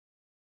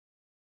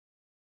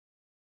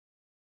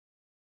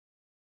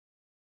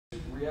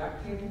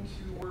Reacting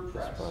to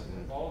WordPress,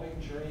 Evolving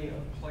Journey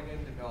of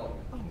Plugin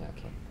Development. Oh,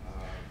 okay.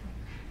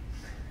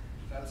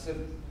 That's a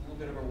little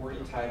bit of a wordy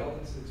title.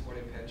 It's what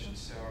I pitched,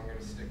 so I'm going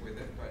to stick with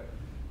it, but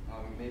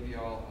maybe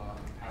I'll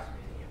unpack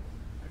it.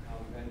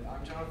 And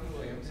I'm Jonathan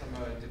Williams.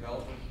 I'm a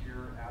developer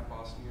here at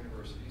Boston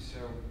University, so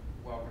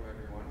welcome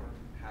everyone.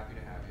 We're happy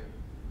to have you.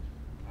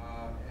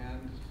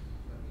 And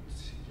let me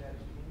get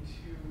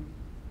into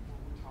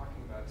what we're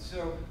talking about.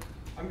 So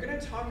I'm going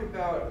to talk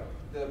about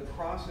the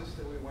process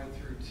that we went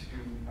through to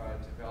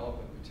develop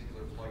a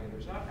particular plugin.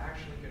 There's not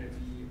actually going to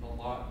be a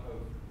lot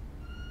of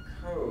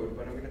code,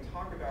 but I'm going to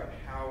talk about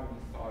how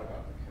we thought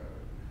about the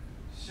code.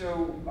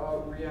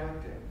 So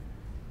reacting.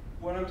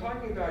 What I'm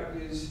talking about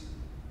is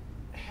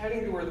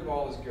heading to where the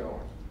ball is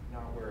going,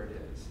 not where it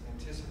is,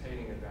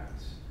 anticipating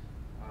events.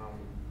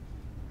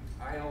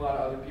 I and a lot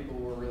of other people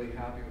were really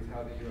happy with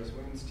how the US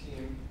women's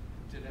team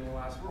did in the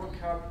last World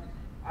Cup.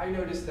 I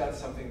noticed that's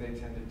something they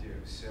tend to do.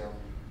 So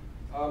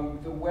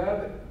the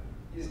web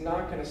is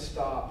not going to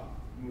stop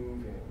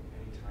moving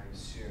anytime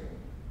soon.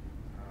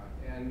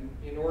 And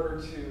in order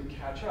to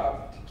catch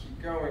up, to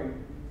keep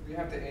going, we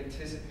have to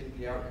anticipate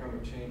the outcome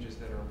of changes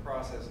that are in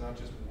process, not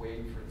just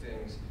wait for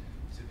things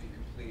to be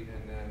complete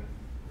and then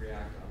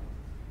react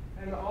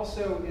on them. And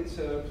also, it's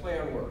a play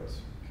on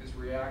words, because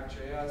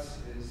React.js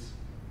is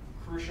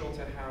crucial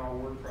to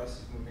how WordPress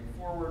is moving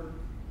forward,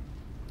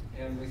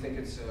 and we think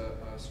it's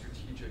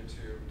strategic to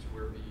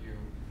where BU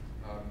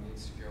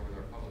needs to go with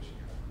our publishing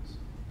efforts.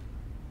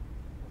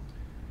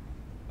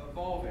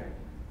 Evolving.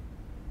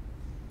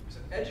 So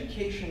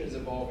education is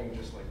evolving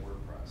just like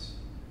WordPress.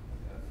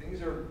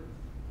 Things are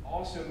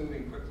also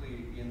moving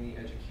quickly in the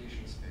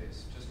education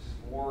space. Just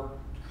as more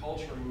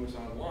culture moves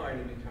online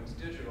and becomes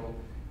digital,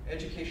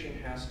 education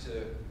has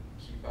to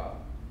keep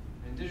up.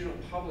 And digital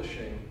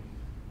publishing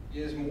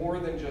is more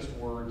than just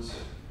words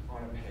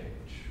on a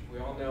page. We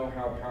all know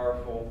how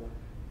powerful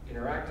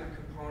interactive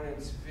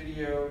components,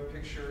 video,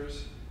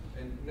 pictures,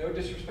 and no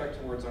disrespect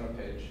to words on a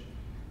page.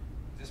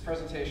 This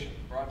presentation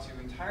brought to you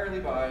entirely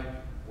by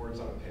words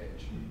on a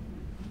page.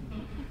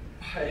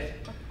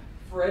 But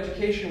for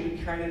education,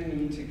 we kind of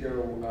need to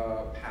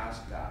go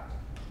past that.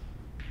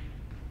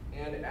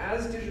 And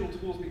as digital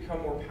tools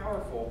become more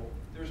powerful,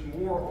 there's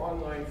more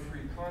online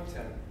free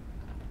content.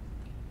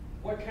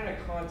 What kind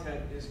of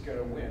content is going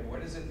to win?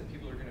 What is it that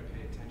people are going to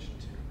pay attention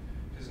to?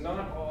 Because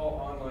not all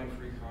online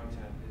free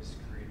content is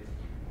created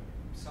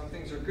equally. Some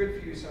things are good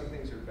for you, some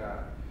things are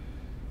bad.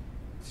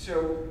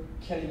 So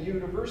can a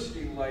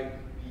university like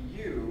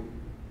BU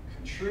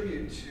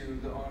contribute to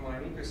the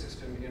online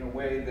ecosystem in a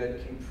way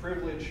that can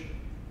privilege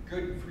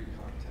good free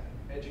content,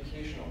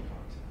 educational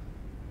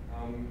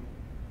content?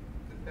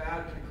 The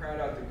bad can crowd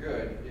out the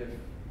good if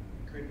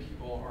good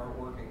people aren't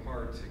working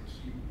hard to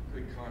keep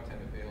good content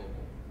available.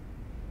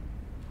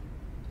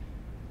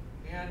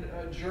 And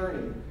a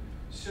journey.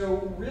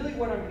 So really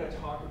what I'm going to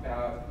talk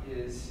about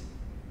is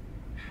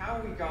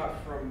how we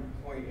got from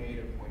point A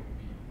to point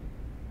B.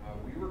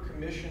 We were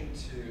commissioned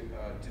to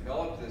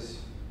develop this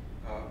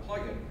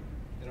plugin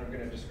that I'm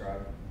going to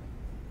describe.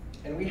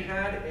 And we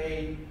had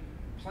a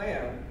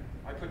plan.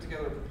 I put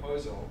together a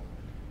proposal.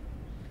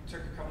 It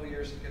took a couple of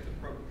years to get the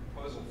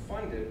proposal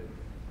funded.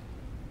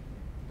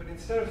 But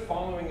instead of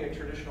following a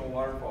traditional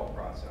waterfall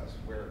process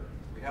where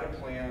we had a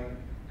plan,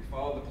 we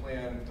followed the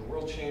plan, the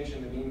world changed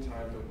in the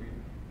meantime, but we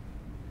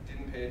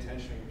didn't pay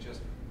attention, we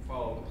just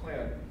followed the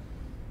plan.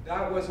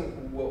 That wasn't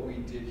what we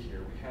did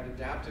here. We had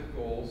adaptive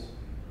goals.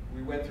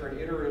 We went through an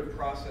iterative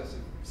process of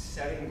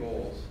setting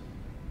goals.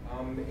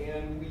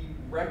 And we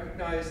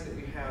recognized that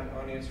we had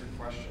unanswered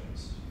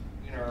questions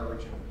in our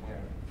original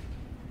plan.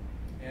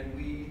 And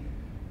we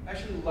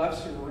actually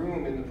left some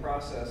room in the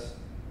process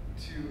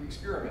to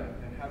experiment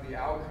and have the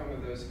outcome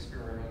of those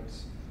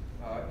experiments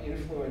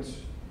influence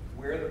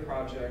where the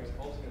project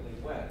ultimately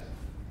went.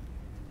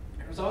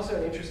 It was also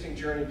an interesting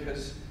journey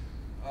because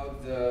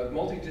of the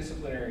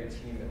multidisciplinary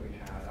team that we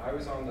had. I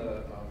was on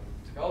the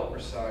developer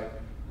side.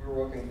 We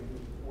were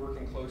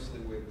working closely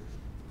with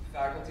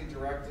faculty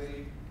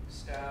directly,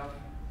 staff,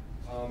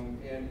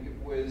 and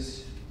it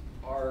was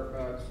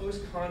our close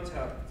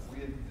contact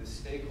with the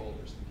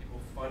stakeholders, the people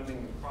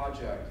funding the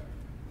project,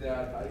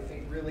 that I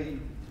think really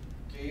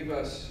gave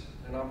us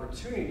an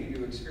opportunity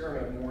to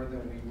experiment more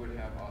than we would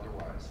have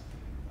otherwise.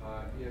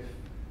 If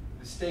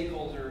the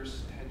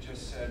stakeholders had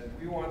just said,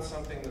 we want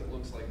something that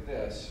looks like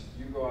this,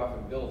 you go off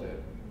and build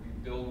it, we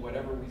build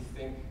whatever we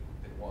think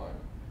they want,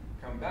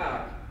 come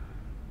back,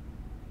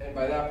 and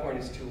by that point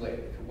it's too late.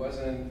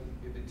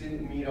 If it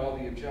didn't meet all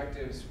the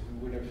objectives, we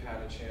wouldn't have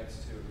had a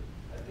chance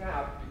to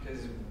adapt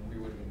because we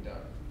would have been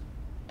done.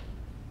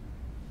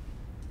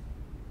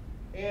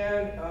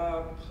 And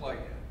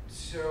plugin.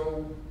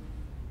 So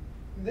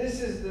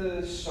this is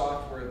the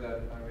software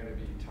that I'm going to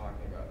be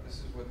talking about. This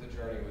is what the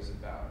journey was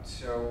about.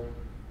 So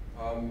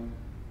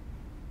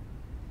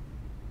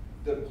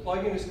the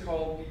plugin is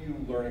called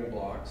BU Learning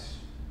Blocks.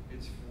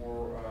 It's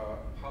for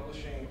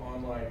publishing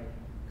online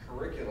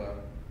curricula.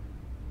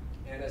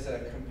 And as a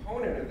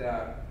component of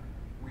that,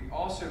 we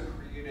also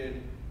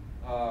created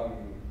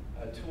a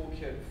a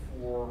toolkit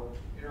for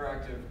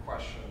interactive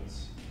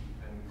questions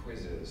and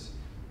quizzes.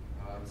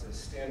 It's a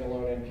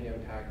standalone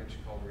NPM package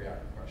called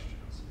React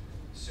Questions.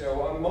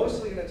 So I'm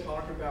mostly going to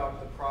talk about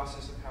the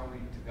process of how we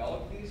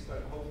develop these,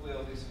 but hopefully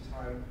there'll be some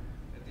time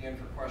at the end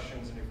for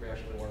questions, and if we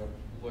actually want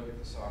to look at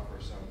the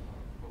software some,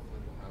 hopefully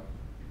we'll have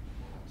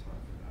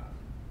time for that.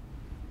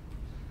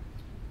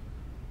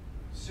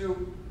 So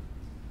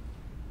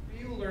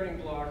Vue Learning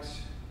Blocks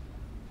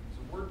is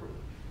a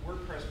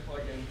WordPress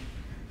plugin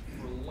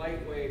for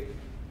lightweight,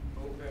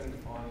 open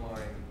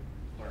online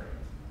learning.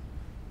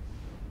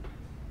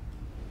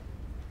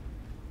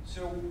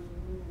 So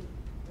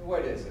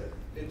what is it?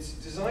 It's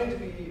designed to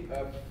be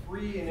a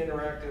free and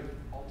interactive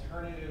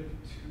alternative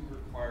to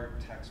required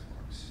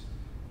textbooks.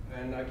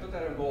 And I put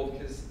that in bold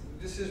because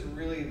this is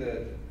really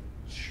the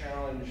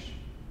challenge,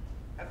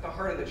 at the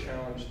heart of the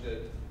challenge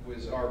that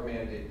was our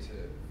mandate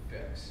to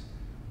fix.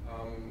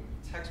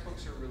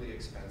 Textbooks are really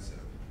expensive.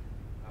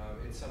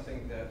 It's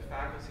something that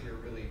faculty are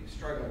really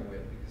struggling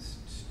with because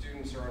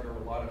students are under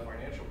a lot of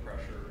financial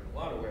pressure in a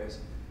lot of ways.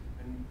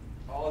 And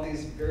all of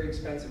these very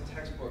expensive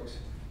textbooks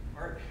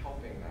aren't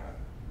helping that.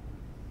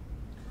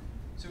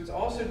 So it's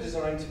also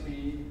designed to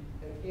be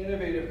an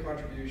innovative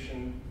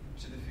contribution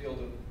to the field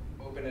of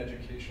open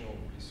educational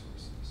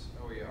resources,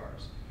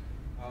 OERs.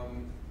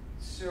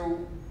 So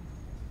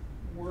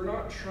we're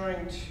not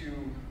trying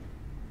to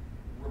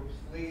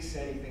replace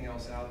anything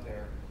else out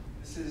there.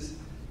 This is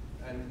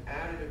an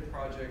additive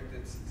project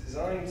that's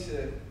designed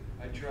to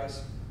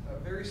address a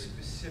very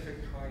specific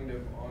kind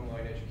of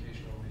online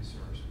educational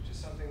resource, which is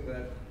something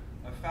that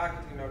a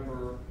faculty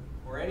member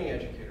or any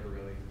educator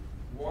really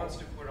wants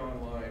to put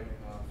online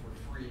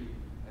for free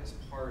as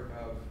part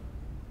of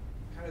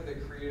kind of the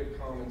Creative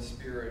Commons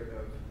spirit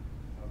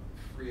of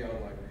free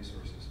online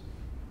resources.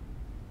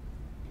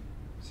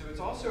 So it's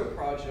also a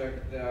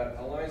project that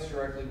aligns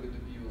directly with the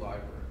Vue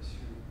libraries,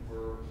 who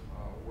we're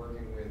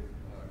working with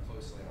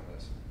closely on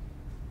this.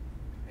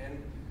 And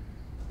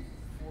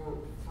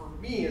for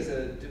me as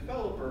a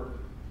developer,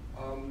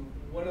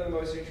 one of the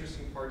most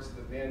interesting parts of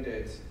the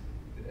mandates,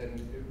 and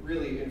it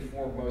really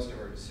informed most of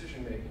our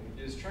decision making,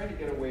 is trying to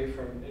get away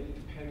from any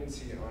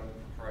dependency on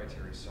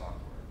proprietary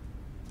software.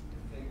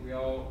 I think we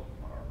all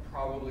are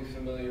probably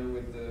familiar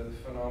with the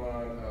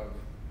phenomenon of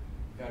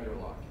vendor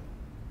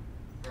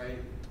lock-in, right?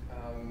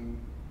 And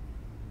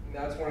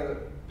that's one of the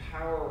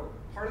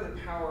part of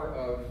the power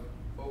of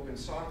open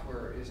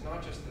software is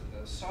not just that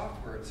the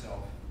software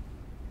itself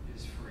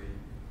is free,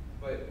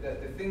 but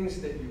that the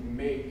things that you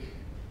make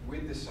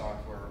with the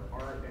software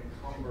aren't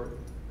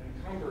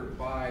encumbered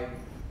by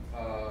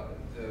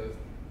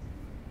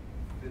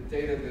the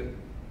data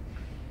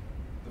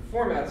the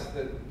formats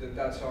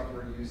that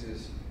software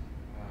uses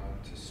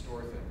to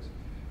store things.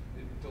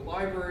 The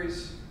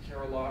libraries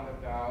care a lot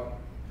about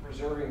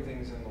preserving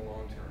things in the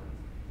long term.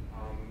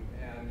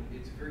 And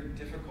it's very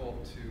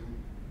difficult to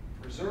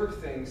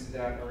preserve things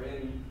that are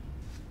in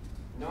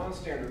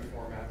non-standard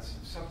formats,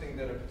 something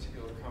that a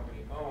particular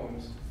company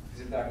owns,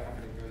 because if that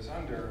company goes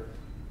under,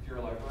 if you're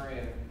a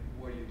librarian,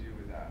 what do you do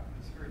with that?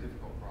 It's a very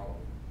difficult problem.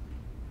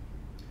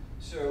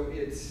 So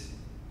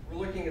we're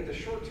looking at the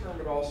short term,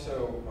 but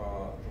also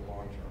the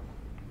long term.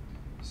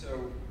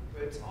 So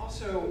it's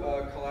also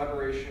a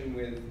collaboration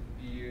with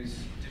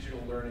Vue's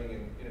Digital Learning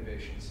and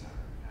Innovation Center.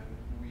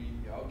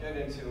 And I'll get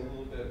into a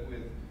little bit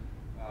with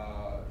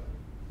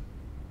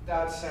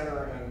that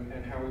center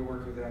and how we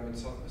work with them and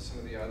some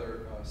of the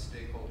other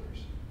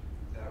stakeholders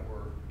that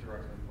were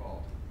directly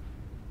involved.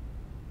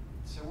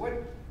 So what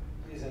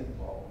is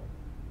involved?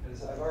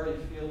 Because I've already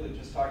fielded,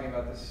 just talking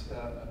about this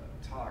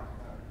talk,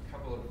 a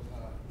couple of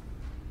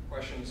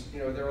questions. You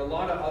know, there are a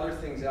lot of other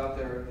things out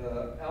there.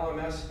 The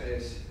LMS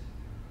space,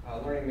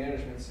 learning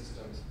management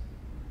systems,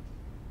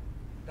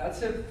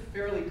 that's a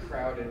fairly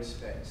crowded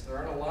space. There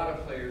aren't a lot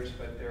of players,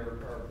 but there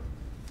are,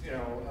 you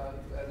know,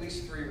 at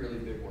least 3 really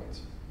big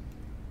ones.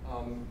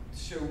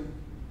 So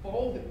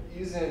Bulb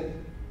isn't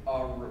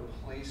a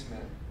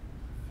replacement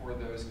for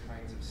those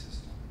kinds of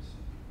systems.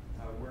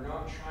 We're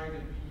not trying to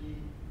be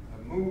a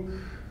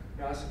MOOC,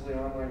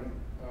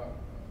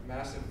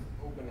 massive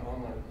open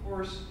online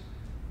course.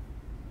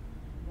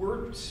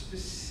 We're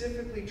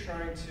specifically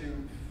trying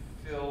to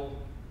fill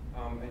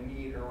a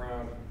need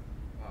around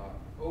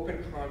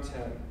open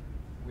content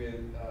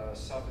with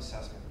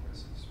self-assessment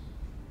quizzes.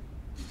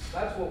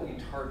 That's what we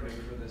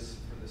targeted for this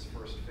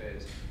first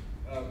phase.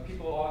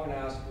 People often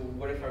ask, well,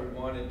 what if I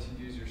wanted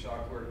to use your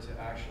software to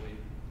actually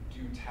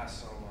do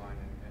tests online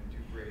and do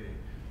grading?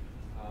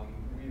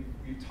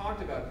 We've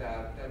talked about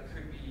that. That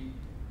could be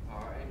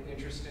an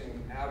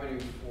interesting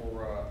avenue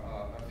for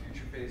a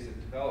future phase of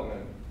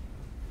development.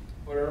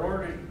 But in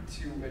order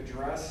to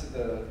address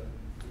the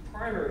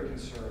primary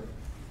concern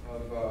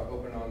of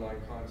open online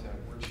content,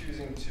 we're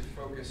choosing to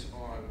focus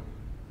on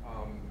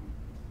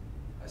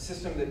a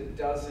system that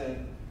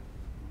doesn't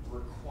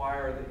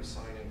require that you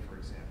sign in, for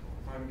example.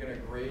 If I'm going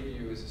to grade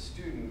you as a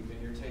student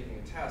and you're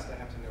taking a test, I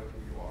have to know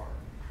who you are.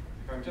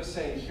 If I'm just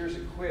saying, here's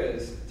a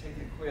quiz, take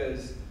the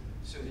quiz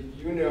so that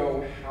you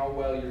know how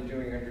well you're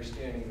doing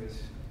understanding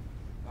this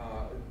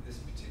this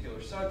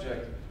particular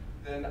subject,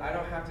 then I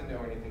don't have to know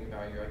anything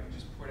about you. I can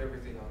just put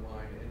everything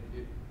online.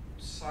 It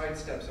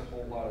sidesteps a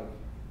whole lot of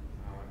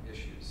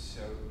issues.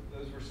 So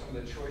those were some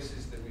of the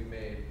choices that we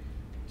made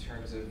in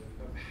terms of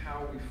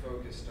how we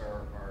focused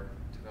our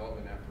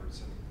development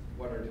efforts and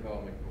what our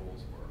development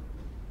goals were.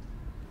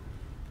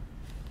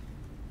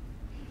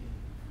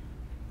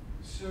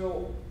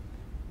 So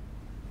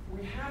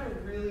we had a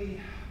really,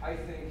 I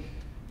think,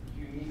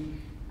 unique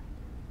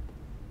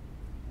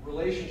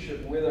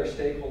relationship with our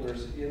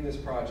stakeholders in this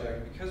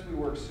project because we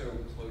worked so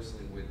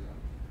closely with them.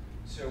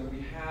 So we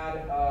had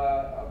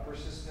a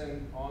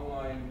persistent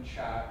online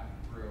chat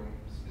room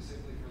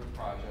specifically for the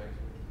project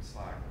with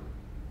Slack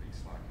or big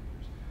Slack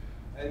users.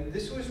 And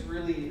this was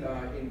really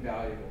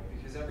invaluable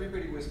because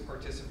everybody was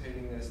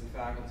participating in this, the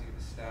faculty,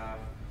 the staff,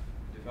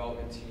 the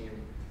development team.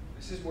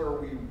 This is where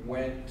we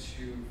went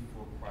to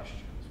for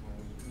questions when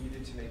we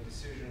needed to make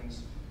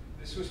decisions.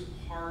 This was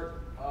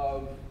part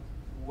of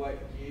what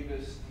gave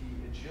us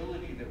the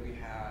agility that we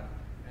had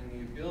and the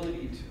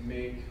ability to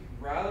make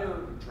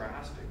rather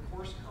drastic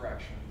course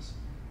corrections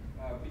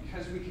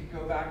because we could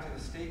go back to the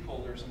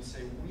stakeholders and say,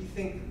 we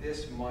think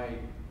this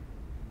might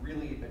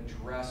really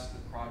address the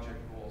project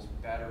goals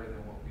better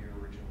than what we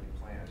originally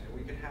planned. And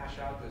we could hash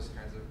out those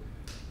kinds of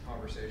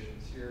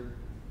conversations. Here,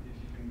 if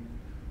you can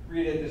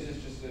read it, this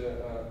is just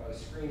a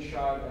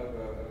screenshot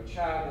of a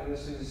chat, and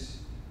this is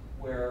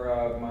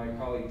where my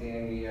colleague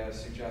Danny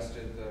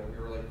suggested that we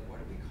were like, what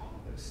do we call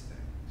this thing?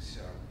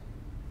 So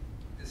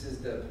this is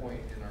the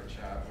point in our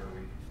chat where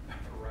we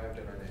arrived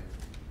at our name.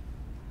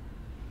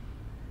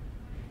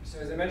 So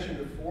as I mentioned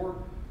before,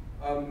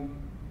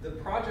 the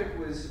project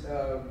was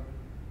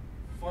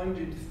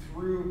funded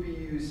through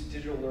BU's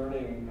Digital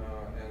Learning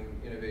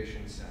and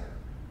Innovation Center,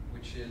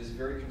 which is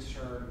very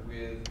concerned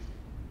with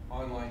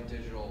online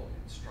digital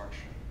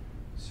instruction.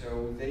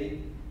 So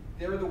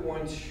they're the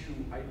ones who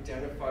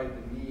identified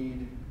the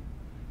need,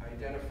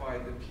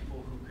 identified the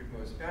people who could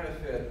most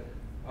benefit,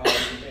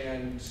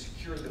 and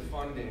secured the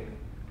funding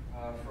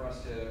for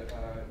us to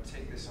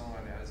take this on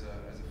as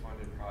a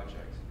funded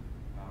project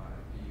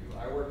at BU.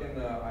 I work in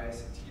the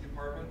IS&T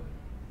department,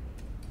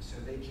 so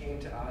they came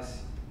to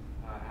us,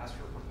 asked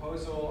for a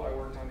proposal. I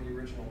worked on the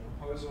original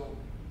proposal,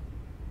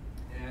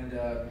 and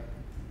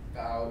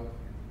about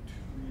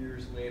 2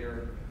 years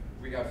later,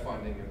 we got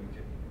funding and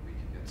we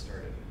could get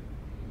started.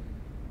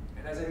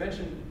 And as I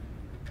mentioned,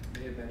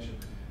 may have mentioned,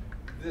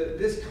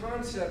 this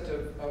concept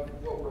of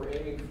what we're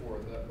aiming for,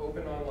 the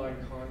open online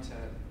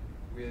content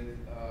with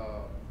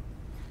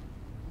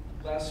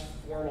less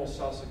formal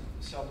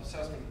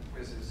self-assessment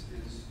quizzes,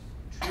 is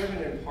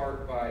driven in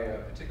part by a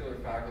particular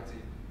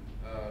faculty,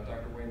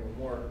 Dr. Wayne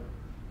Lamore,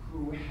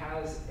 who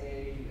has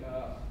a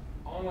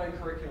online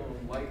curriculum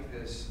like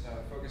this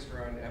focused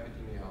around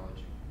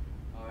epidemiology.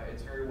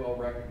 It's very well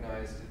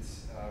recognized.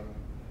 It's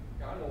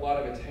gotten a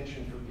lot of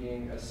attention for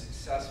being a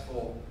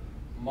successful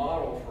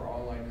model for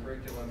online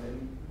curriculum,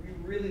 and we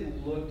really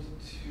looked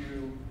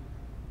to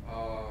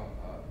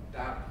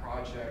that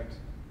project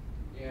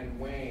and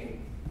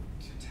Wayne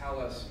to tell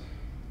us,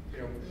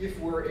 if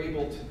we're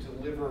able to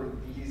deliver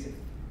these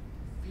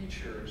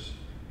features,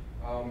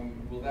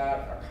 will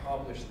that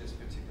accomplish this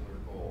particular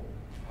goal?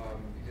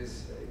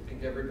 Because I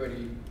think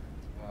everybody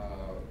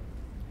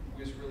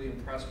was really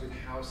impressed with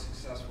how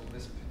successful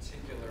this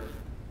particular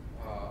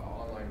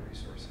online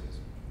resource is.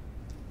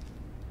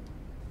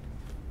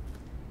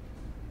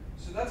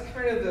 So that's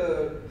kind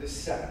of the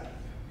setup.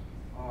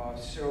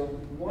 So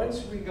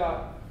once we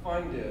got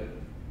funded,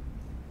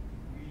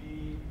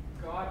 we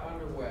got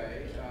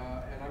underway,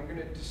 and I'm going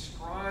to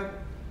describe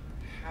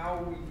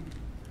how we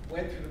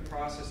went through the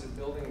process of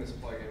building this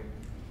plugin.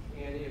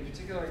 And in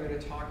particular, I'm going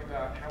to talk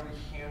about how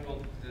we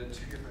handled the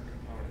two different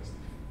components,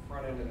 the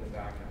front end and the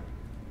back end.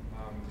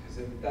 Because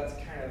that's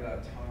kind of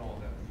that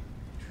tunnel that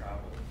we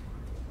traveled through.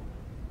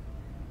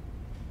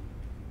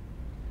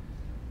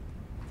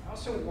 I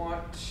also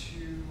want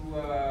to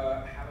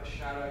have a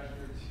shout out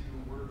here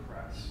to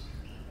WordPress.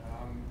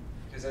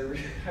 Because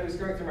I was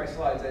going through my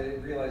slides, I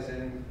didn't realize I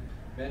didn't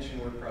mention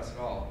WordPress at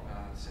all,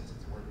 since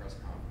it's a WordPress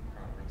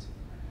conference.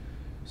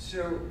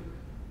 So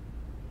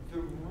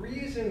the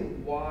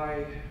reason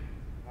why,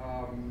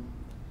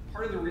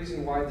 part of the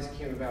reason why this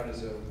came about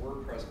as a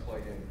WordPress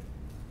plugin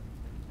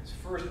is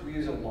first, we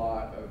use a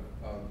lot of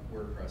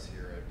WordPress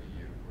here at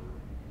BU.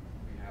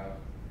 We have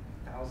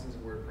thousands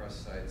of WordPress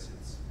sites.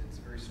 It's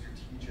a very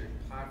strategic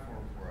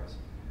platform for us.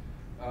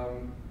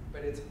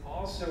 But it's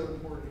also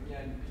important,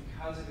 again,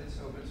 because of its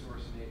open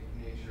source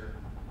nature.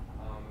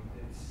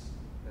 It's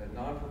a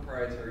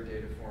non-proprietary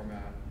data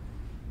format,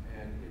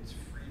 and it's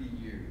free to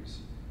use.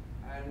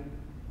 And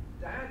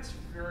that's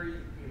very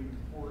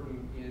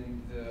important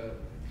in the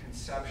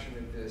conception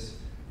of this.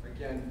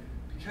 Again,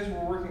 because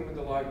we're working with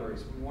the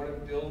libraries, we want to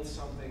build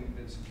something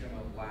that's going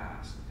to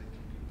last, that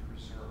can be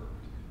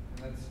preserved.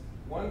 And that's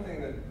one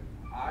thing that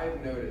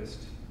I've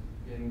noticed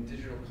in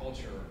digital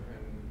culture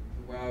and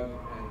the web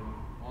and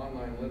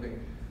online living.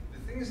 The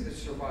things that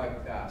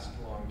survive best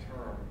long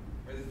term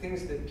are the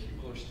things that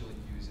people are still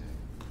using.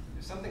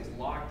 if something's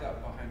locked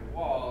up behind a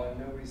wall and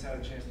nobody's had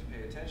a chance to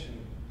pay attention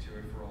to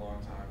it for a long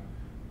time,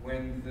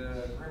 when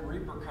the Grim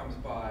Reaper comes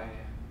by,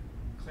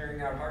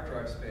 clearing out hard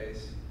drive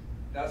space,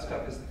 that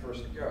stuff is the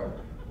first to go.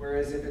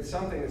 Whereas if it's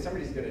something that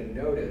somebody's going to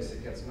notice,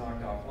 it gets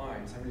knocked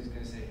offline, somebody's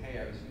going to say, hey,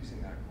 I was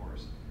using that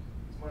course,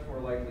 it's much more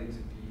likely to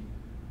be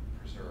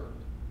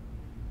preserved.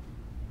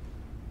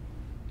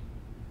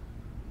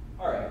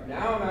 All right,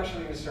 now I'm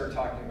actually going to start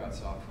talking about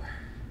software.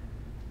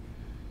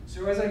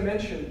 So as I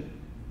mentioned,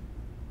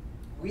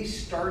 we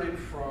started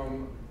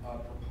from a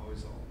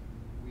proposal.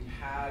 We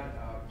had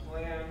a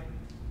plan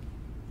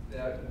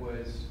that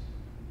was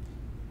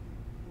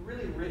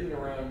really written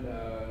around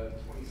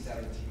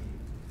 2017.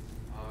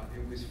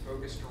 It was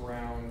focused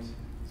around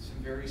some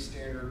very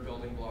standard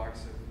building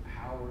blocks of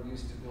how we're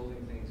used to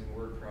building things in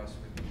WordPress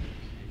with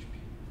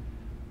PHP.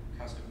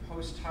 Custom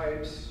post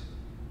types,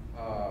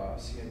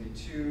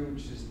 CMD2,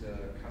 which is the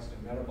custom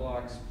meta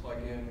blocks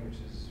plugin, which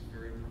is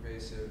very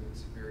pervasive.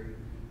 It's a very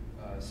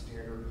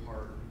standard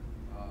part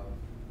of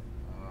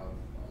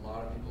a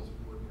lot of people's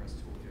WordPress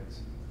toolkits.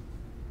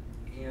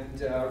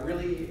 And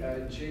really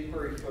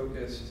jQuery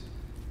focused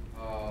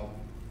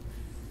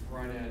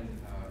front-end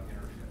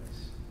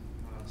interface,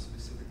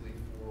 specifically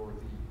for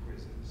the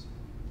quizzes.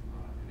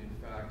 And in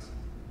fact,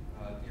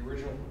 the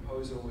original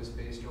proposal was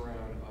based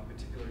around a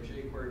particular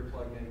jQuery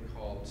plugin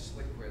called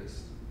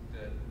SlickQuiz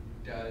that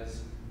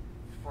does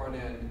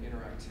front-end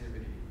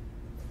interactivity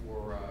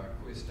for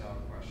quiz-style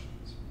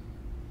questions.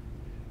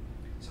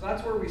 So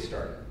that's where we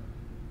started.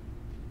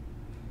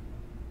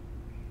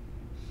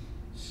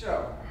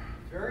 So,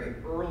 very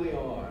early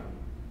on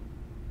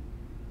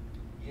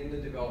in the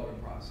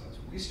development process,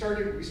 we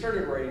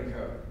started writing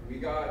code. We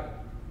got,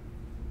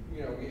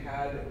 we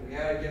had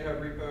a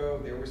GitHub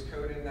repo. There was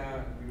code in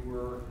that. We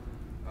were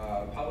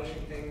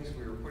publishing things.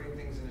 We were putting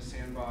things in a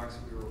sandbox.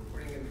 We were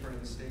putting it in front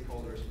of the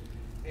stakeholders.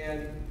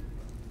 And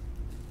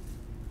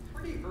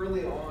pretty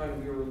early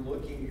on, we were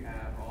looking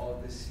at all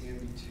of this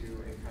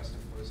CMD2 and custom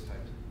post type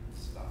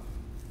stuff.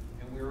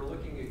 And we were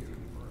looking at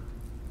Gutenberg.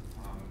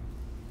 I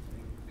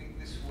think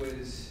this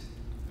was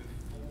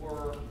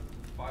before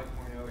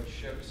 5.0 had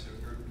shipped, so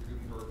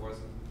Gutenberg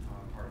wasn't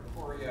part of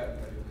core yet,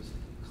 but it was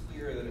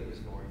clear that it was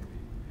going to be.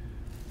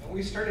 And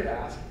we started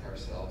asking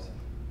ourselves,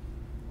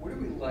 what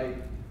do we like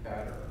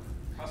better?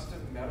 Custom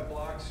meta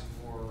blocks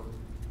or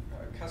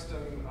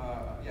custom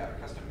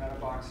meta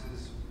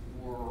boxes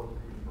or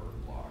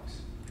Gutenberg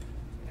blocks?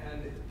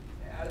 And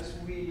as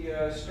we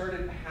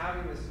started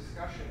having this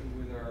discussion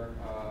with our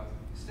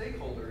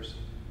stakeholders,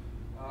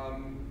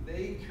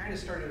 they kind of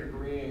started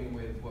agreeing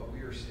with what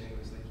we were seeing.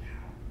 Was like,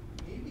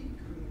 yeah, maybe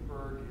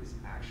Gutenberg is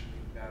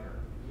actually better.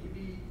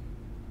 Maybe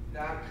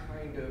that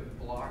kind of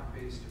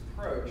block-based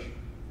approach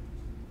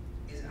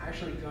is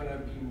actually going to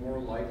be more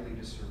likely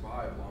to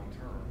survive long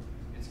term.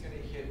 It's going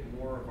to hit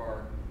more of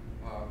our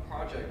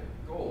project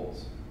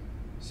goals.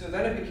 So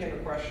then it became a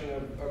question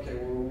of, okay,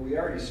 well, we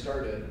already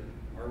started.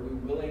 Are we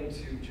willing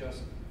to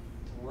just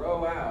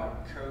throw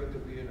out code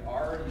that we had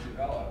already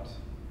developed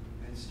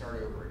and start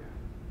over again?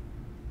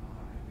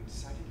 And we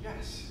decided,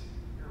 yes,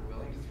 we're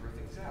willing to throw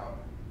things out.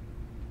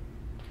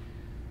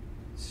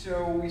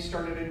 So we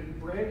started a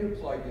brand new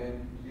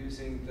plugin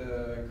using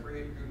the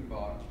Create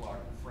Gutenberg block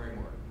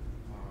framework,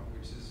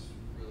 which is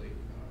really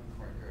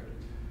quite good.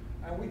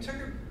 And we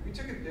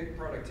took a big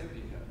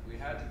productivity hit. We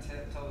had to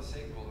tell the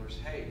stakeholders,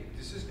 hey,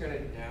 this is going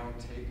to now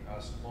take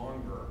us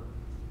longer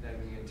than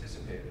we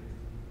anticipated.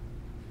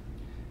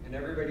 And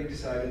everybody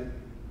decided,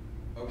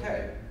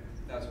 okay,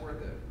 that's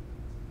worth it.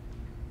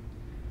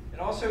 It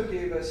also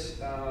gave us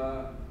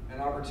an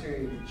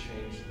opportunity to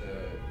change the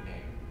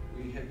name.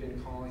 We had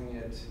been calling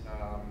it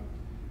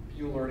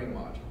View Learning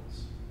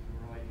Modules. And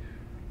we're like,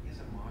 what is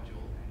a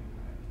module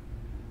anyway?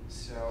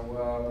 So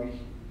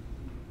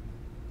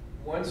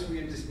once we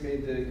had just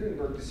made the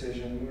Gutenberg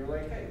decision, we were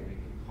like, hey, we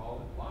can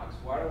call it blocks.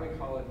 Why don't we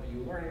call it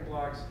View Learning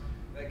Blocks?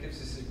 That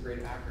gives us a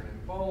great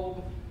acronym,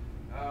 BULB.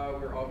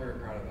 We're all very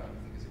proud of that. We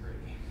think it's a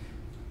great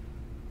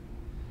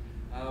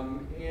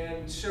name.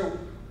 And so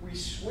we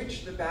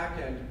switched the back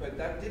end, but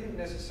that didn't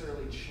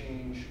necessarily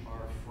change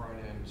our front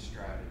end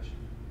strategy.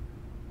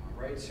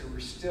 Right? So we're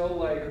still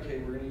like, okay,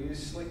 we're going to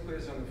use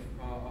SlickQuiz on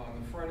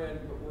the front end,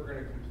 but we're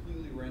going to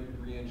completely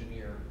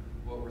re-engineer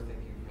what we're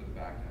thinking for the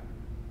back end.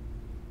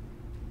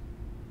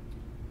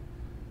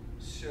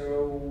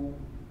 So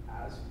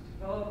as we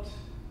developed,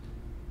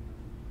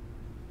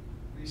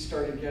 we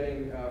started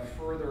getting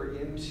further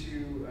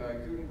into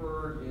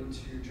Gutenberg,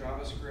 into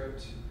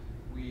JavaScript.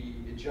 We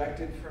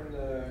ejected from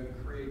the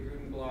Create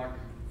Gutenberg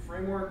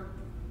framework.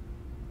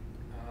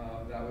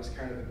 That was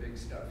kind of a big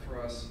step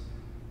for us,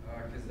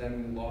 because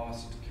then we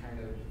lost kind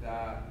of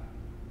that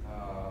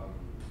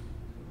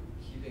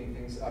keeping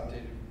things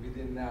updated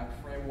within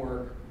that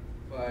framework,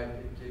 but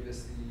it gave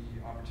us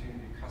the opportunity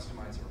to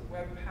customize our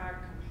Webpack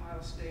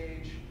compile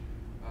stage,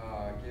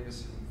 gave us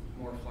some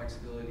more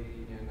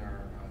flexibility in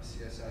our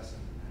CSS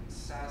and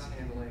Sass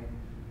handling.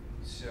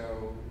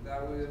 So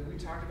that was, we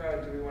talked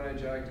about, do we want to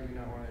eject, do we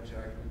not want to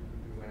eject?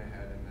 We went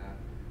ahead, and that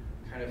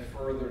kind of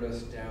furthered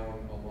us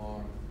down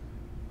along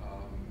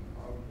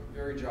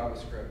very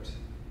JavaScript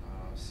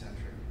centric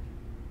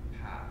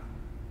path.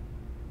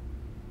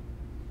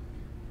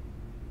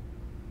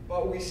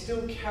 But we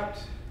still kept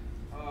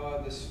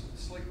this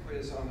slick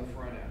quiz on the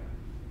front end.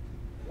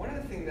 One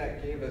of the things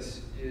that gave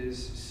us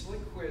is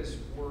slick quiz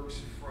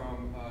works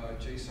from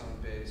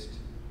JSON-based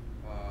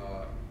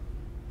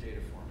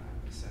data format,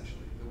 essentially.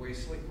 The way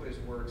slick quiz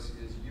works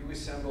is you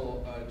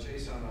assemble a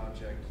JSON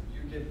object,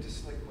 you give it to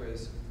slick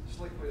quiz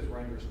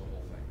renders the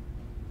whole thing.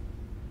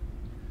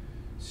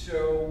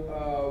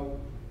 So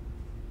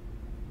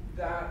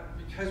that,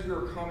 because we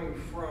were coming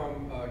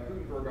from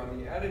Gutenberg on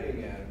the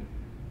editing end,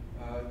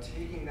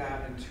 taking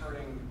that and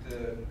turning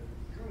the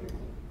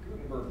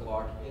Gutenberg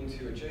block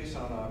into a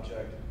JSON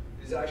object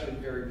is actually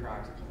very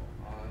practical.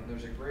 And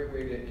there's a great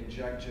way to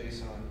inject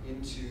JSON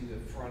into the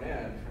front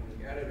end from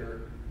the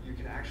editor. You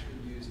can actually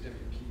use WP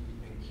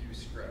and Q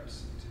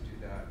scripts to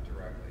do that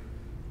directly.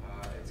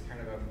 It's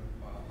kind of a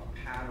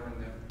pattern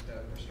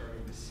that we're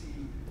starting to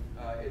see.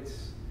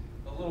 It's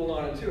a little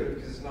non-intuitive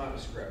because it's not a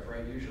script,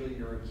 right? Usually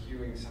you're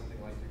enqueuing something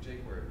like your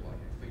jQuery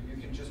plugin, but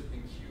you can just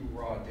enqueue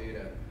raw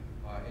data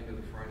into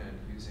the front end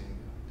using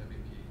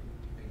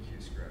WP and Q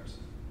scripts.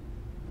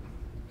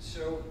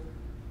 So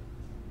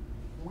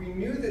we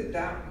knew that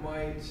that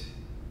might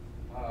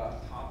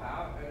pop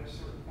out at a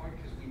certain point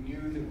because we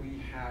knew that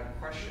we had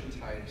question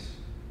types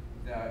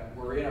that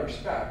were in our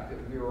spec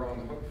that we were on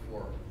the hook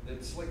for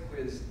that Slick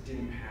Quiz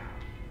didn't have.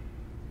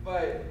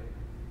 But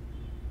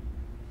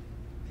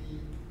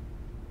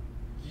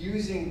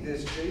using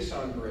this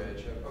JSON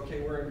bridge of,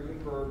 okay, we're in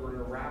Gutenberg, we're going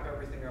to wrap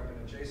everything up in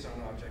a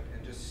JSON object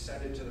and just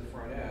send it to the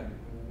front end, and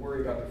we'll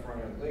worry about the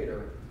front end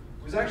later,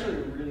 was actually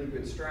a really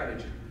good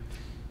strategy.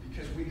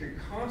 Because we could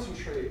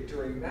concentrate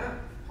during that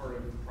part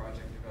of the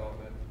project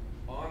development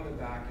on the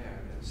back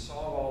end and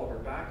solve all of our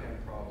back end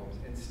problems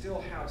and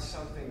still have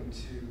something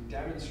to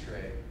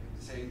demonstrate,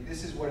 say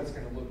this is what it's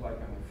going to look like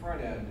on the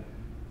front end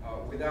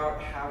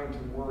without having to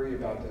worry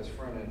about those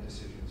front end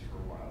decisions for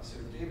a while. So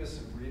it gave us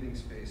some breathing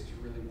space to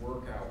really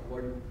work out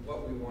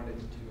what we wanted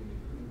to do in the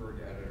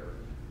Gutenberg editor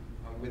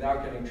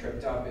without getting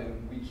tripped up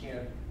in we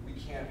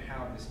can't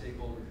have the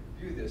stakeholders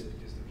review this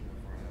because there's no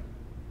front end.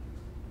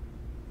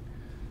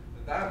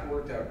 That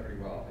worked out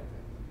pretty well, I think.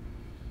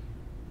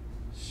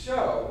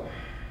 So,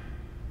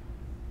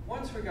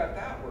 once we got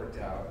that worked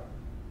out,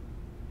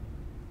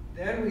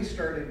 then we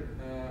started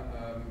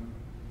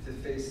to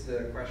face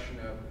the question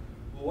of,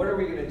 well, what are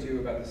we going to do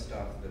about the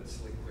stuff that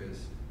Slick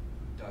Quiz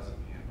doesn't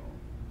handle?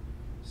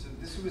 So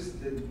this was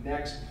the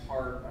next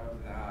part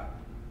of that,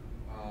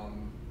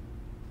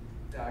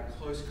 that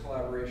close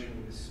collaboration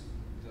with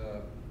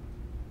the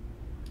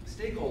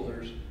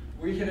stakeholders.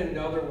 We hit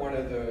another one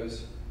of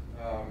those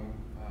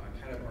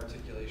kind of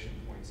articulation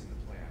points in the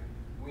plan.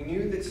 We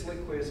knew that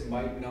Slick Quiz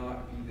might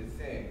not be the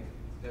thing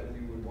that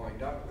we would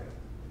wind up with,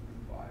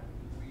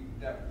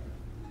 but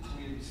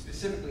we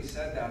specifically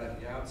said that at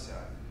the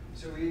outset.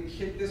 So we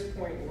hit this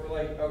point and we're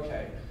like,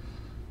 okay,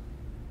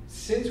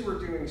 since we're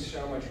doing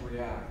so much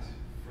React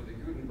for the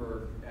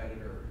Gutenberg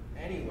editor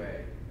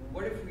anyway,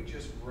 what if we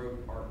just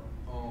wrote our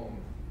own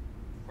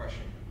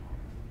question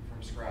component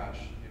from scratch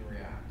in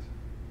React?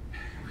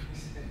 We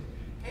said,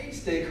 hey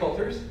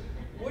stakeholders,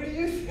 what do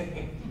you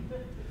think?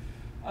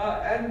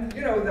 And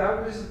you know,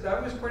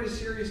 that was quite a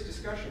serious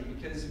discussion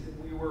because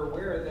we were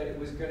aware that it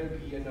was going to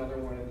be another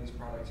one of these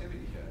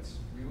productivity hits.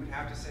 We would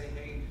have to say,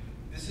 hey,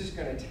 this is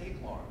going to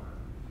take longer.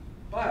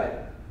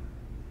 But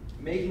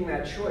making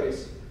that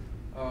choice,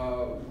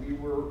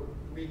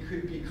 we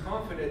could be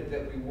confident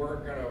that we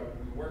weren't going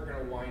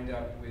to wind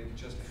up with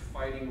just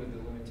fighting with the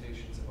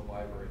limitations of a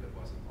library that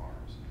wasn't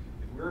ours.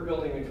 If we were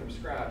building it from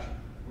scratch,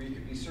 we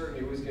could be certain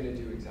it was going to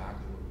do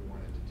exactly what we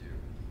wanted to do.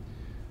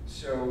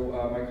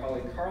 So my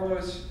colleague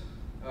Carlos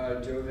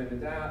dove into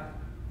that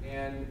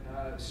and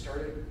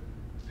started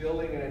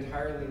building an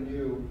entirely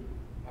new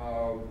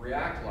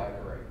React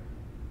library.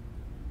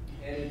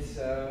 And it's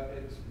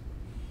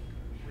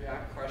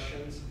React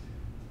questions,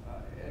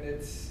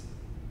 and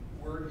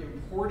we're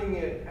importing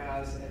it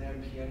as an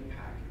NPM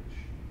package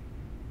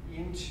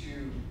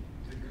into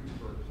the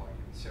Gutenberg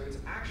plugin. So it's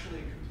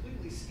actually a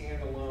completely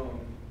standalone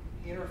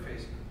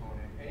interface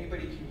component.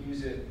 Anybody can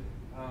use it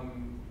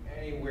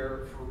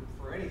anywhere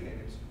for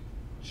anything. It's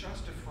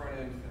just a front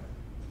end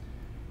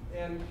thing.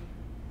 And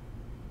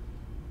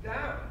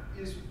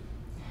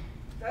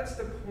that's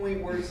the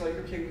point where it's like,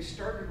 okay, we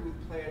started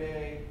with plan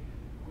A,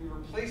 we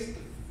replaced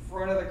the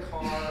front of the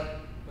car,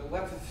 but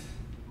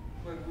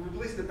we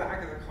replaced the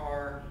back of the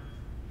car,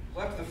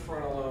 left the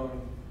front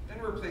alone, then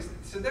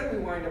so then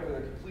we wind up with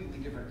a completely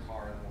different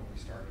car than what we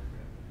started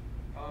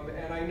with.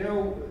 And I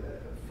know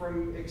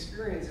from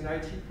experience in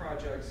IT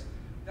projects,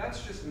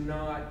 that's just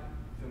not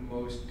the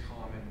most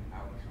common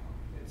outcome.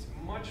 It's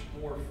much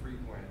more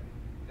frequent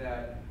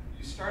that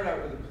you start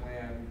out with a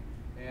plan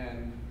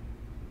and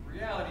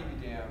reality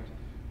be damned,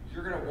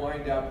 you're going to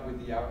wind up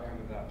with the outcome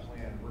of that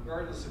plan,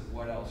 regardless of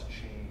what else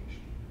changed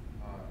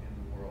in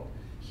the world.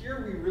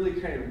 Here, we really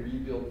kind of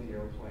rebuilt the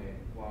airplane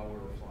while we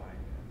were flying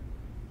it.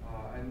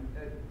 And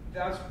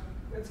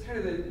that's kind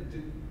of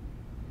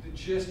the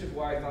gist of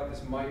why I thought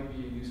this might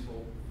be a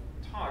useful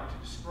talk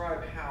to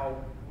describe how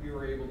we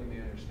were able to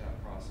manage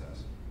that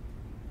process.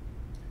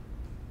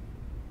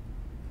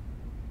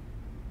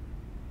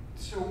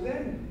 So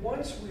then,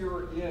 once we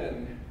were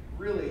in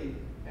really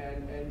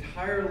an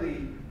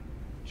entirely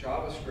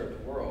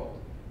JavaScript world,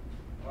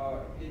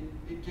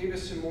 it gave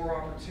us some more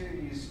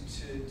opportunities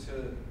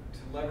to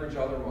leverage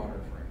other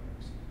modern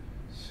frameworks.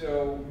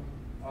 So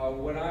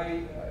when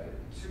I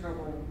took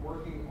over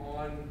working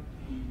on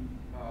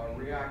the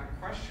React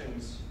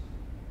questions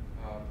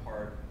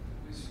part,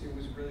 it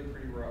was really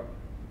pretty rough.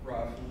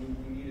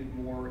 We needed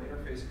more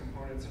interface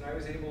components, and I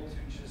was able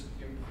to just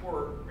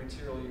import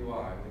Material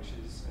UI, which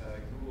is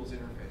Google's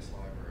interface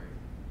library.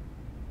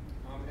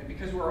 And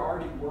because we're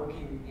already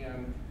working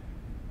in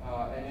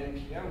an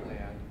NPM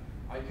land,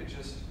 I could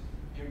just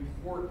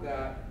import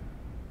that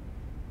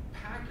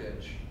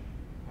package,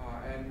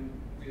 and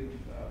with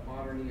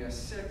modern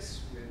ES6,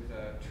 with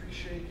tree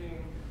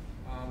shaking,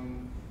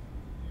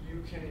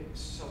 you can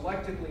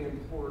selectively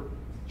import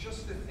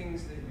just the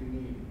things that you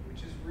need,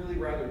 which is really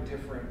rather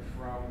different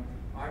from,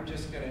 I'm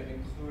just going to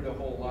include a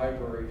whole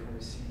library from a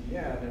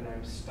CDN and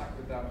I'm stuck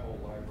with that whole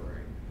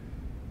library.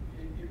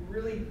 It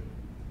really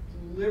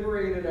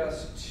liberated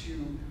us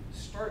to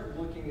start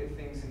looking at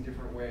things in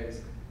different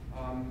ways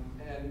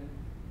and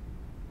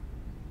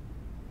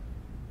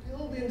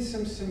build in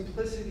some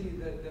simplicity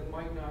that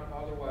might not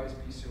otherwise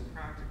be so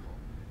practical.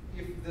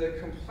 If the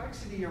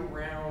complexity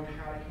around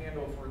how to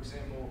handle, for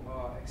example,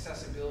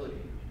 accessibility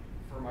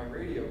for my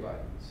radio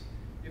buttons,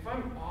 if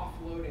I'm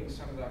offloading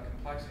some of that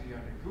complexity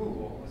onto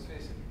Google, let's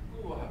face it,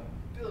 Google have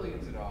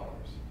billions of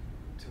dollars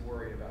to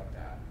worry about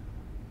that.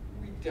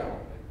 We don't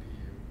at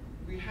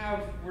BU.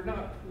 We're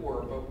not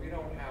poor, but we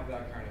don't have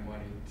that kind of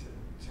money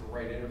to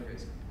write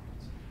interface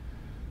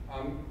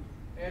components.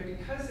 And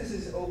because this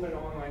is open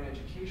online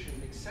education,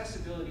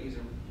 accessibility is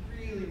a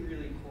really,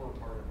 really core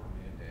part of our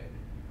mandate.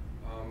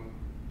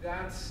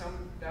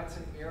 That's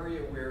an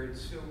area where it's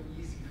so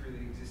easy for the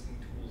existing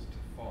tools to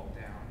fall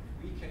down.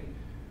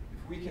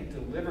 If we can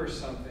deliver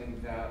something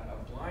that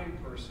a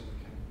blind person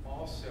can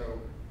also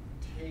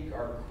take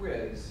our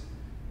quiz,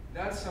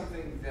 that's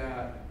something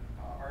that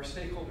our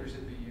stakeholders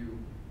at BU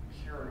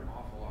care an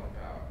awful lot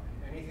about.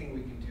 And anything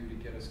we can do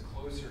to get us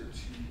closer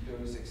to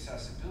those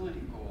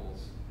accessibility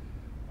goals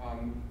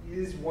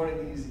is one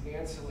of these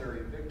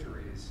ancillary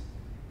victories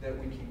that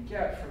we can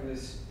get from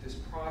this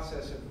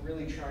process of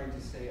really trying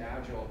to stay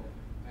agile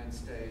and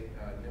stay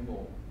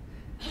nimble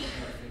in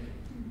our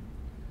thinking.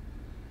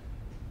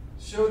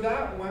 So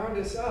that wound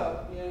us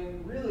up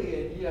in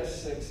really an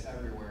ES6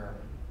 everywhere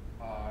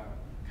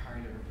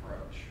kind of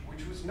approach,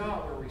 which was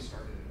not where we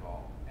started at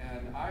all.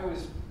 And I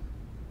was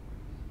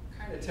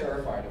kind of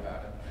terrified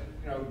about it.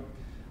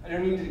 I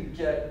don't need to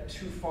get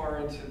too far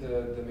into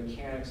the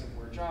mechanics of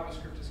where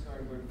JavaScript is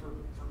going, but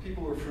for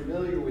people who are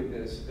familiar with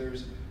this,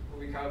 there's what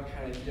we call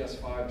kind of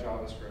ES5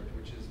 JavaScript,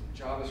 which is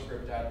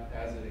JavaScript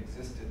as it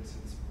existed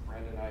since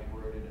Brandon Knight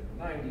wrote it in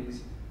the 90s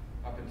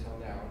up until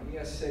now. And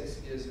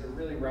ES6 is a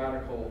really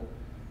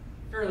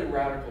fairly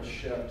radical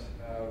shift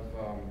of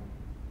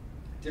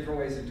different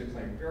ways of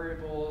declaring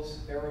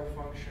variables, arrow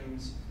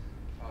functions,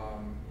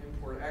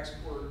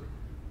 import-export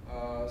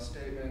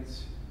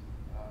statements,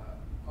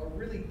 a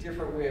really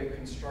different way of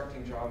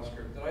constructing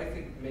JavaScript that I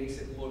think makes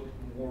it look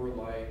more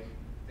like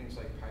things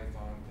like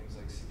Python, things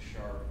like C#,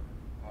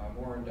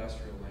 more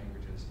industrial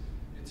languages.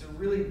 It's a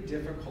really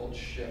difficult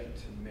shift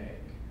to make.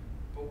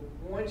 But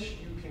once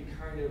you can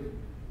kind of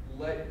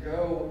let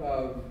go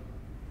of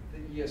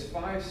the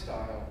ES5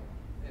 style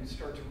and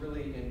start to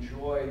really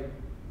enjoy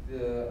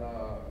the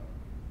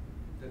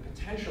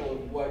potential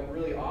of what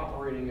really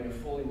operating in a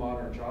fully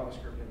modern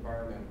JavaScript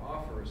environment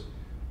offers,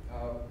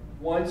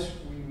 once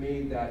we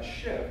made that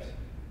shift,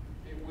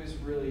 it was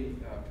really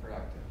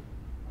productive,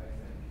 I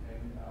think.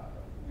 And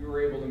we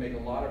were able to make a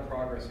lot of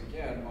progress,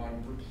 again,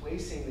 on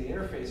replacing the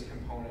interface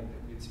component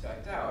that we'd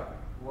spec'd out,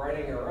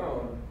 writing our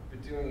own,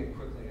 but doing it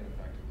quickly and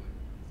effectively.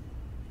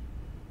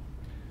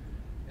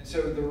 And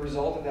so the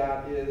result of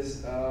that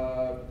is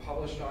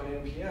published on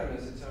NPM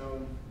as its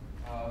own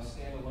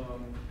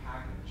standalone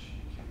package.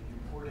 You can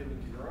import it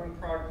into your own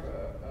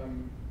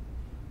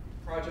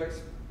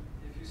projects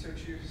if you so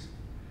choose.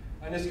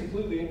 And it's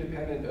completely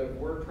independent of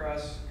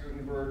WordPress,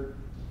 Gutenberg.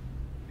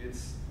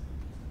 It's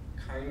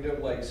kind of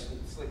like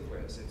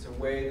SlickQuiz. It's a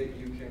way that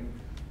you can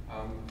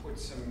put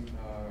some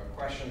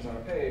questions on a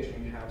page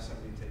and have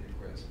somebody take a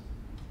quiz.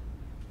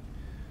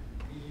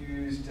 We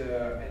used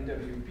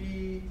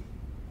NWB,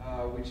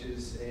 which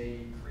is a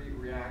Create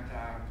React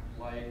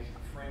app-like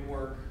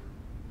framework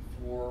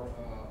for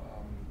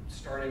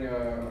starting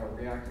a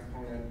React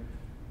component.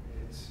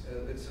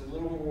 It's a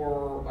little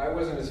more, I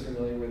wasn't as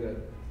familiar with it,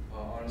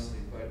 honestly,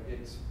 but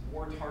it's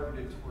more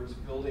targeted towards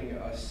building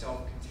a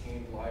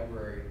self-contained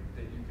library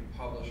that you can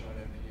publish on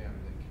NPM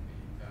that can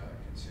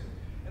be consumed.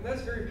 And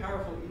that's very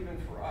powerful even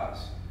for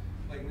us.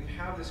 Like, we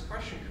have this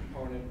question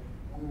component,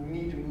 we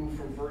need to move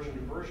from version to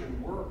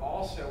version. We're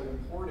also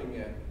importing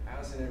it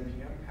as an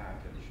NPM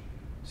package.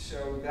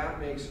 So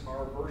that makes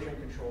our version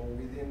control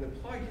within the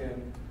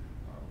plugin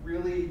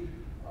really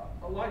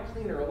a lot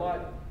cleaner, a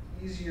lot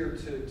easier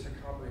to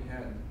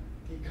comprehend.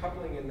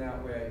 Decoupling in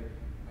that way,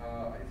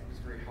 I think was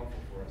very helpful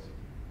for us.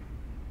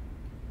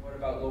 What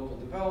about local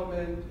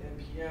development,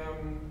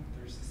 NPM?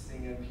 There's this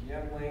thing,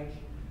 NPM link.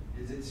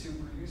 Is it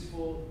super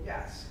useful?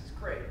 Yes, it's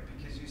great,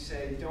 because you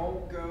say,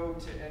 don't go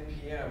to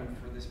NPM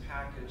for this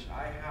package.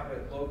 I have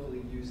it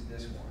locally, use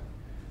this one.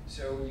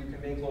 So you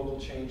can make local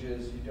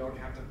changes. You don't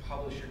have to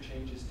publish your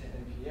changes to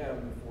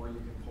NPM before you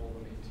can pull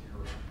them into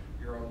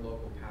your own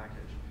local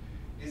package.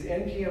 Is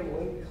NPM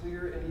link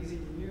clear and easy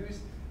to use?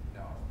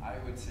 No, I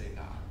would say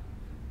not.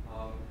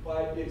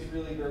 But it's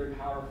really very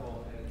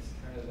powerful, and it's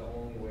kind of the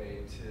only way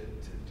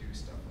to do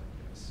stuff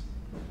like this.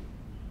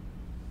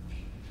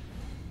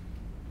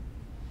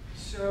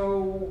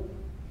 So,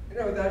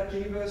 that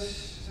gave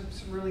us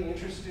some really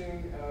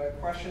interesting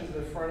questions of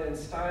the front-end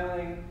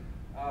styling.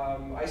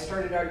 I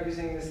started out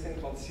using this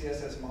thing called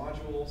CSS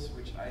modules,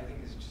 which I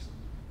think is just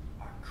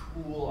a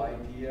cool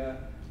idea.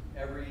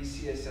 Every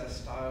CSS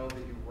style that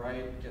you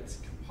write gets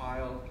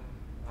compiled,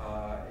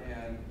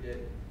 and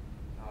it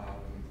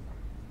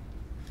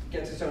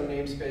gets its own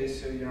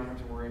namespace, so you don't have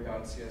to worry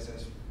about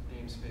CSS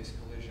namespace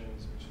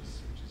collisions, which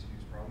is a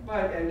huge problem.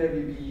 But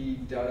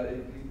NWB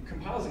it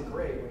compiles it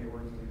great when you're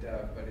working with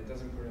dev, but it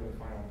doesn't put it in the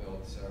final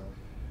build. So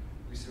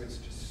we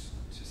switched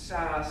to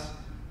Sass.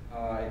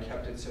 I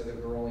kept it so that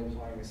we're only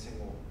applying a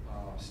single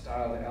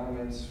style to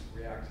elements.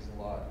 React is a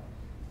lot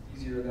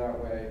easier that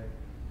way.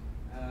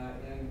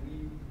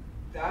 And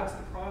that's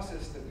the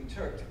process that we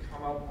took to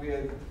come up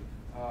with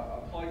a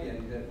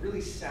plugin that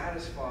really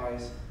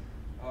satisfies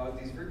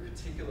these very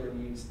particular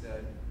needs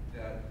that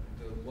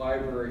the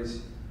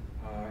libraries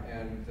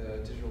and the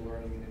digital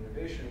learning and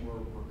innovation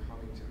were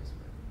coming to us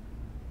with.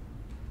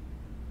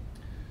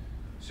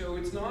 So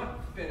it's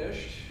not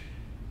finished.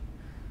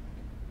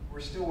 We're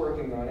still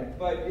working on it,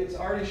 but it's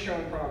already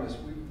shown promise.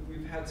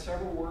 We've had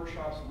several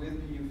workshops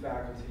with BU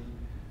faculty.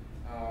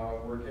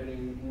 We're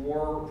getting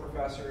more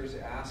professors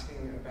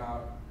asking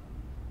about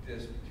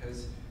this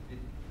because it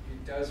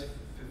does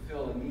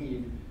fulfill a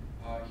need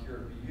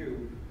here at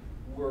BU.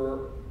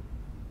 We're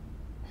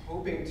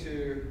hoping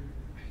to,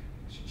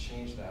 I should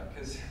change that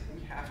because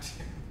we have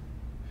to.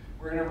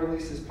 We're going to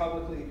release this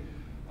publicly.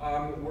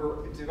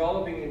 We're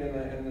developing it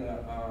in the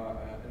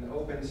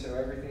open, so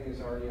everything is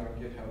already on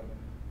GitHub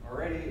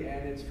already,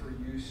 and it's for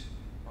use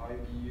by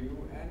BU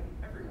and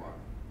everyone.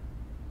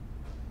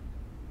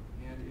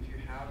 And if you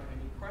have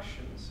any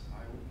questions,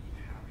 I will be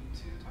happy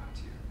to talk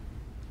to you.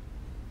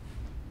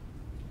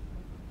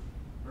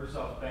 First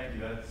off, thank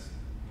you. That's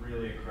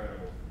really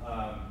incredible.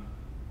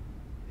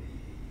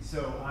 So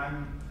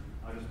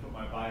I'll just put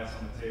my bias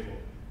on the table.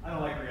 I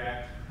don't like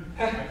React.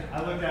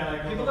 I looked at it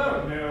like, people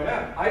don't. No.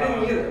 Yeah, I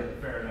didn't either.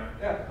 Fair enough.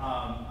 Yeah.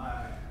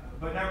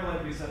 But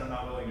nevertheless, you said I'm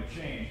not willing to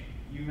change.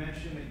 You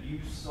mentioned that you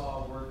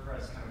saw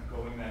WordPress kind of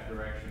going that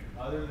direction.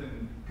 Other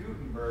than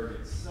Gutenberg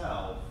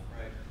itself,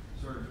 right?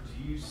 Sort of,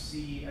 do you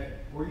see?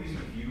 We're using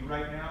Vue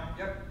right now.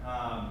 Yep.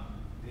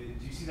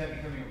 Do you see that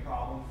becoming a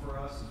problem for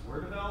us as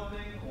we're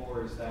developing,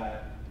 or is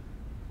that?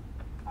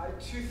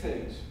 Two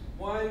things.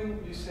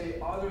 One, you say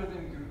other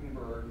than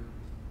Gutenberg,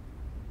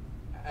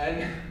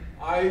 and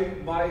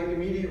my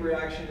immediate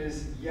reaction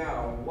is,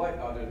 yeah, what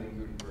other than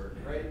Gutenberg,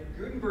 right?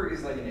 Gutenberg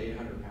is like an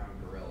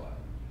 800-pound gorilla.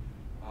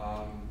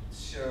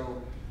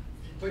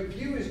 But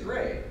Vue is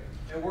great,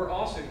 and we're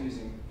also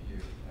using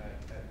Vue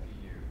at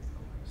BU.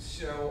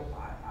 So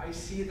I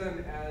see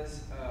them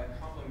as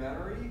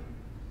complementary.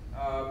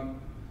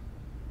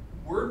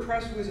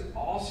 WordPress was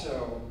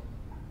also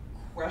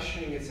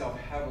questioning itself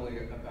heavily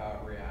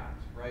about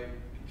React, right?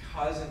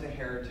 Because of the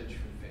heritage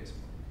from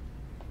Facebook.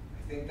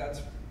 I think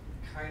that's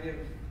kind of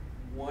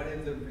one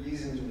of the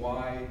reasons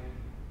why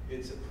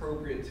it's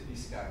appropriate to be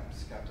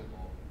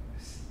skeptical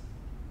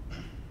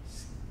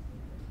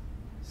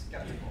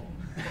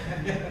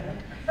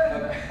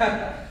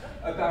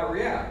about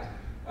React.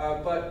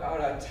 But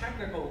on a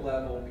technical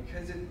level,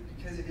 because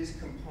it is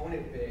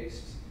component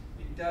based,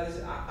 it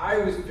does. I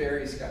was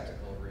very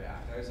skeptical of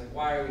React. I was like,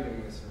 why are we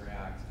doing this in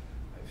React?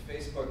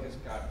 Facebook has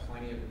got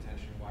plenty of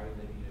attention. Why do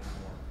they need it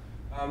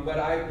more? But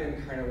I've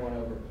been kind of won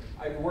over.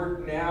 I've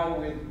worked now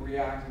with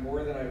React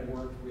more than I've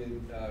worked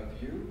with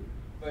Vue,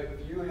 but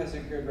Vue has a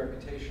good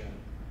reputation.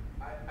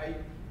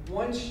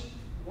 Once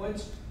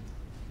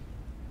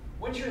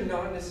you're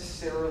not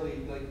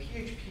necessarily like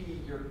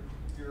PHP, your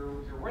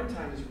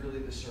runtime is really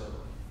the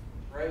server,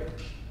 right?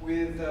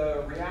 With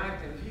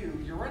React and Vue,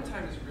 your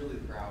runtime is really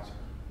the browser.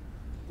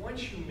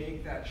 Once you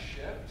make that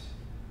shift,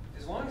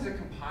 as long as it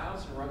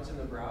compiles and runs in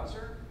the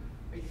browser,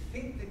 I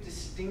think the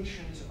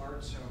distinctions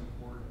aren't so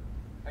important.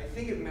 I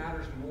think it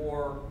matters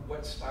more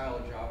what style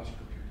of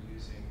JavaScript you're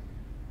using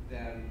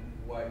than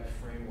what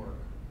framework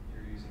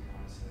you're using,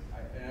 honestly.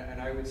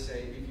 And I would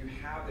say if you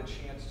have the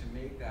chance to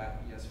make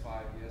that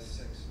ES5,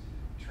 ES6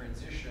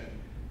 transition,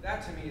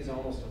 that to me is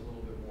almost a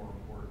little bit more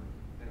important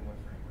than what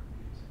framework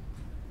you're using.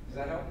 Does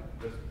that help?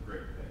 That's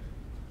great, thanks.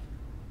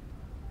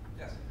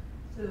 Yes?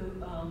 So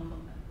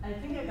I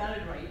think I got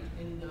it right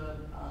in the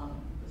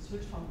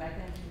switch from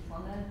backend to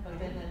frontend, but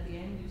then at the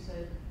end you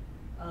said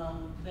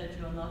that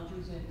you're not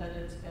using, that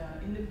it's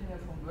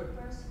independent from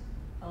WordPress,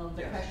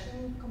 the Yes.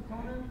 question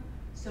component.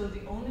 So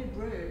the only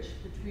bridge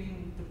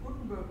between the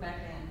Gutenberg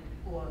backend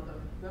or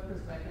the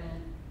WordPress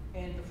backend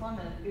and the front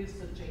end is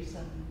the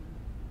JSON.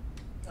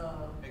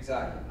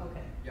 Exactly.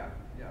 Okay. Yeah,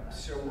 yeah.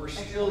 So we're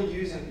still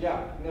using,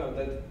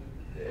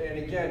 and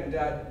again,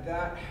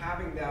 that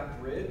having that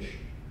bridge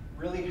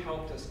really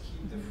helped us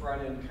keep the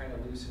front end kind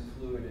of loose and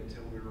fluid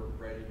until we were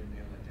ready to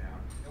nail it down.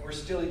 And we're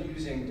still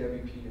using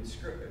WP and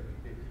script.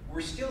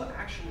 We're still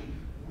actually,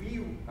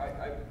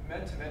 I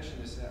meant to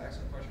mention this,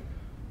 excellent question.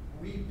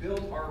 We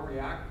built our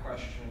React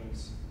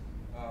questions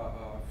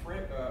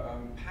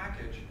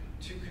package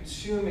to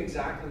consume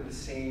exactly the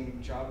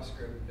same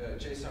JavaScript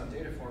JSON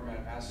data format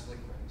as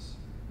SlickQuiz.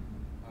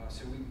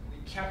 So we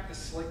kept the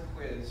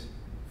SlickQuiz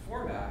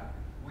format.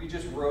 We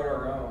just wrote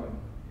our own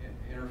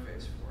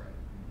interface for it.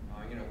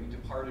 We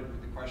departed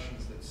with the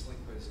questions that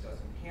SlickQuiz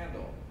doesn't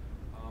handle.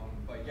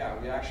 But yeah,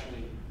 we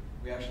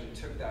actually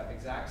took that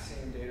exact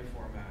same data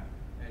format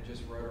and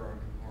just wrote our own